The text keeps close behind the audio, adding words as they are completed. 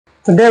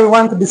Today we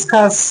want to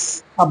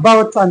discuss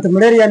about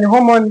anti-Mullerian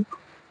hormone,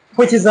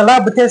 which is a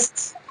lab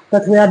test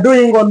that we are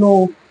doing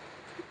on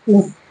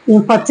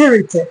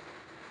infertility.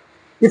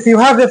 If you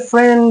have a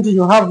friend,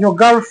 you have your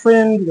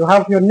girlfriend, you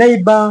have your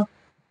neighbor,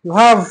 you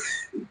have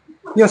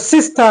your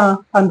sister,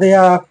 and they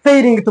are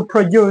failing to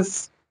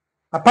produce,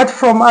 apart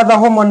from other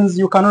hormones,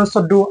 you can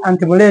also do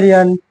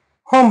anti-Mullerian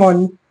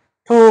hormone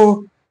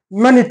to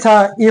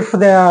monitor if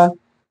there are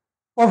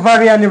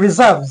ovarian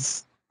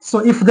reserves.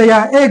 So if they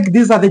are egg,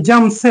 these are the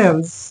germ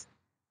cells,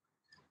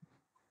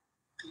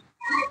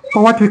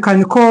 or what we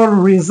can call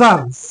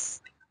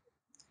reserves.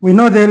 We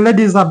know the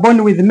ladies are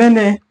born with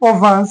many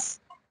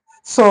ovaries.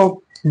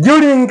 So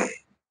during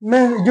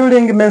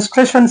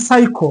menstruation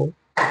cycle,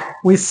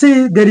 we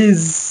see there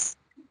is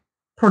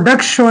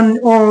production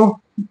or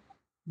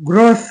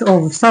growth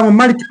of some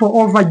multiple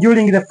ova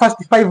during the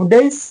first 5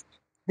 days.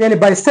 Then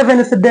by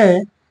 7th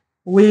day,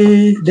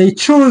 they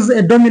choose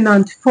a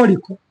dominant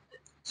follicle.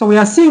 So we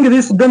are seeing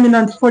this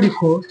dominant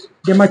follicle.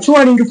 The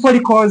maturing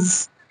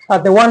follicles are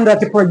the one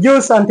that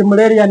produce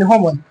anti-Mullerian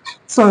hormone.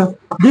 So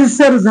these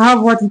cells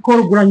have what we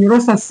call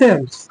granulosa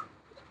cells.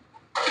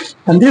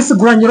 And these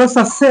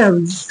granulosa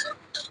cells,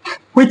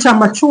 which are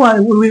mature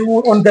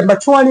on the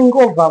maturing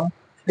ovum,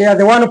 they are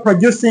the one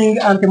producing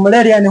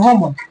anti-Mullerian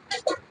hormone,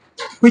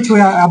 which we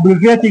are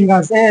abbreviating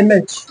as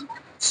AMH.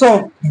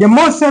 So the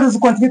more cells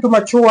continue to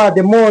mature,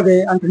 the more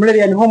the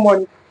anti-Mullerian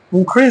hormone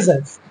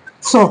increases.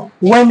 So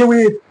when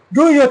we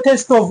do your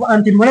test of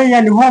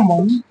anti-Mullerian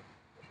hormone,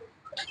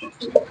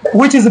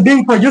 which is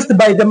being produced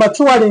by the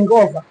maturing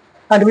ova,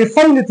 and we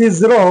find it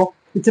is low,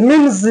 it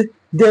means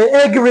the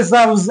egg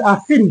reserves are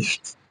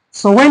finished.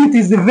 So when it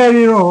is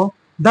very low,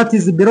 that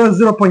is below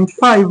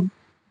 0.5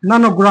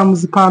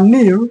 nanograms per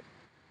mil,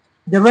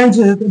 the range,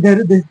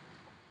 the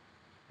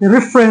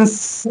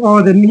reference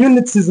or the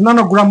units is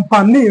nanogram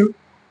per mil.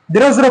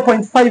 Below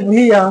 0.5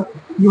 here,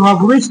 you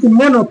have reached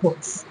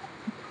menopause.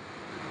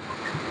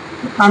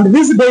 And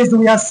these days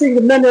we are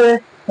seeing many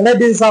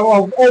ladies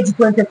of age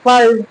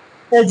 25,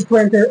 age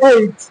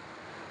 28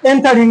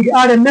 entering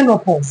early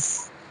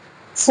menopause.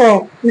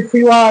 So if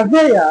you are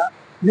there,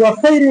 you are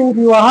failing,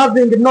 you are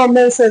having no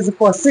menses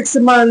for 6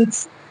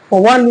 months,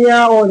 for 1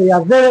 year, or they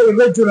are very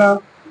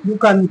irregular,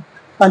 and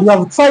you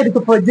have tried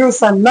to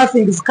produce and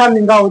nothing is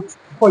coming out,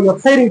 or you're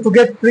failing to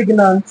get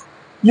pregnant,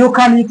 you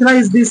can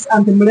utilize this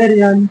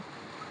anti-Mullerian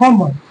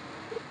hormone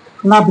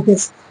lab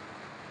test.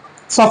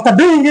 So after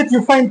doing it,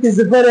 you find it is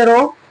very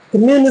low. It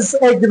means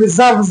egg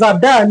reserves are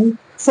done.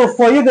 So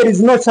for you, there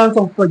is no chance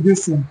of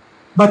producing.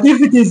 But if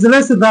it is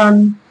less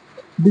than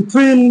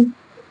between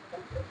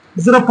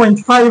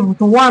 0.5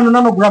 to 1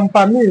 nanogram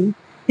per mil,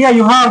 here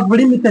you have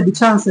limited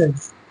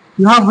chances.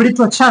 You have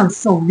little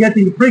chance of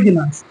getting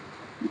pregnant.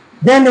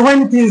 Then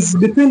when it is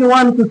between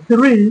 1 to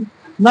 3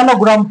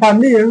 nanogram per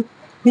mil,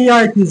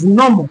 here it is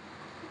normal.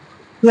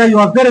 Here you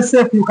are very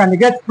safe, you can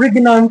get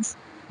pregnant.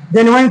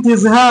 Then when it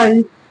is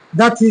high,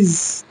 that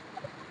is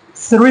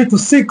 3 to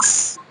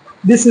 6,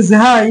 this is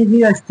high,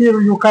 here still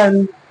you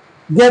can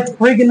get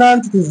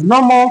pregnant, it is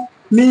normal,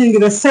 meaning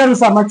the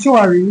cells are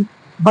maturing,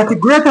 but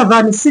greater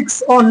than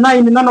 6 or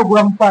 9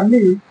 nanogram per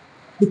mil,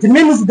 it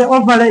means the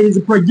ovary is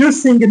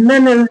producing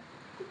many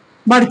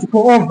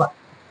multiple ova,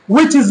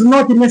 which is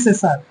not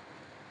necessary.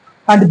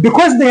 And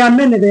because they are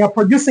many, they are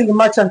producing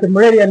much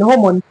anti-Mullerian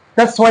hormone,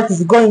 that's why it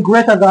is going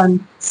greater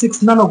than 6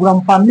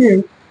 nanogram per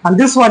mil. And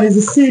this one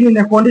is seen in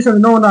a condition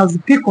known as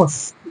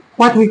Pcos,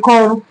 what we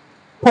call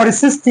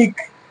polycystic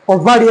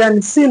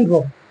ovarian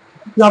syndrome.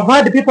 You have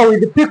had people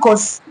with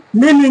Pcos,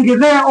 meaning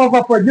their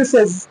ova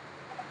produces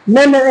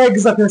many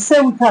eggs at the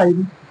same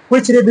time,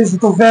 which leads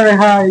to very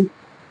high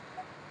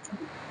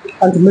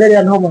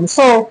anti-Mullerian hormone.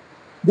 So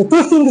the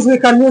two things we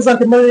can use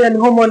anti-Mullerian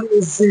hormone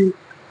is to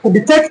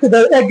detect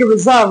the egg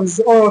reserves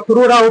or to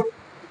rule out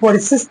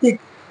polycystic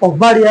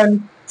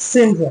ovarian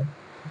syndrome.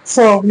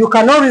 So you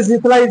can always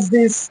utilize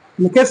this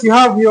in case you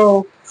have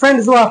your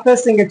friends who are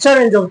facing a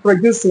challenge of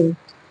producing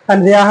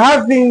and they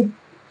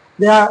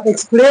are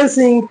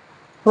experiencing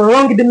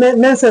prolonged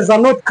menses are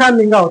not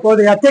coming out, or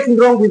they are taking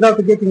long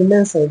without getting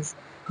menses.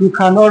 You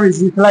can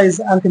always utilize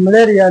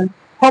anti-Mullerian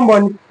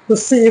hormone to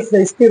see if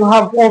they still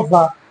have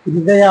ova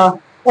in their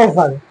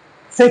ovary.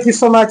 Thank you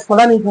so much for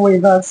learning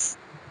with us.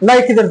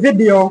 Like the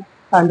video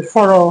and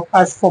follow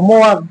us for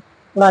more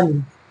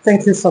learning.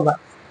 Thank you so much.